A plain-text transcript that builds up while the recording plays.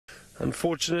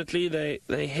Unfortunately,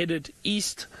 they headed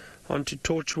east onto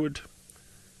Torchwood,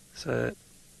 so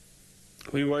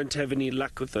we won't have any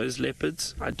luck with those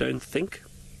leopards, I don't think.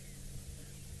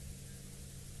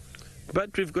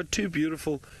 But we've got two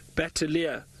beautiful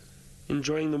Bateleurs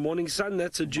enjoying the morning sun.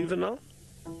 That's a juvenile.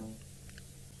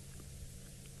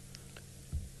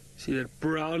 See that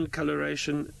brown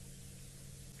coloration,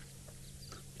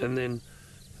 and then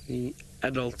the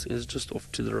adult is just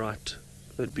off to the right.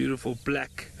 That beautiful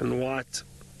black and white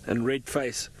and red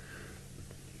face.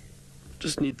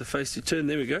 Just need the face to turn.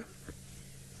 There we go.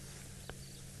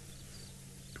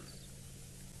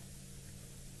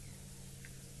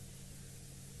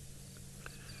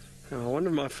 Oh, one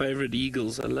of my favorite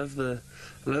eagles. I love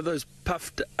those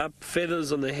puffed up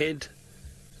feathers on the head.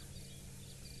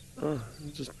 Oh,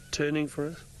 just turning for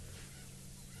us.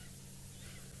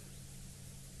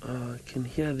 Oh, I can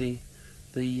hear the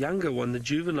younger one, the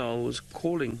juvenile, was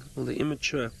calling, or the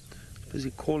immature,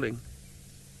 busy calling.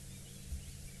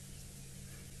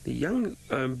 The young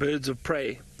birds of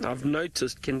prey, I've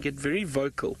noticed, can get very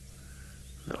vocal.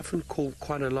 They often call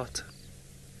quite a lot.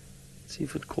 Let's see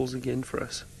if it calls again for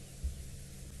us.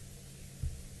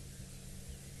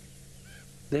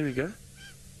 There we go.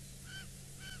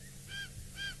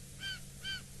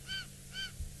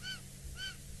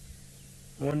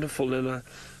 Wonderful, and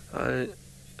I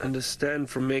understand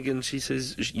from Megan, she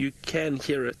says you can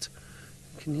hear it.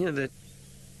 You can hear that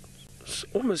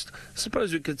almost, I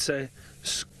suppose we could say,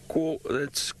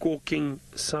 that squawking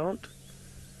sound.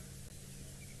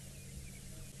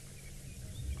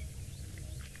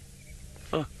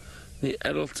 Oh, the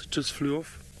adult just flew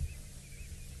off.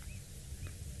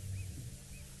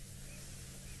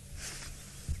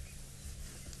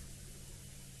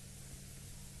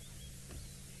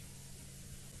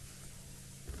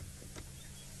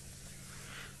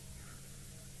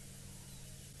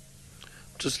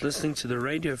 Just listening to the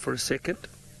radio for a second.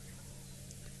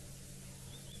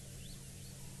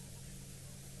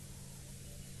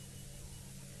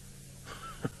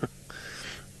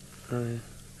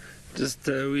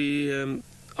 We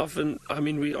often,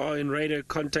 we are in radio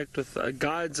contact with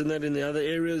guides and that in the other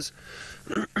areas,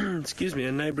 excuse me,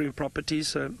 and neighbouring properties,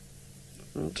 so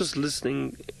just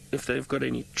listening if they've got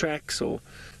any tracks or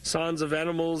signs of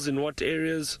animals in what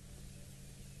areas.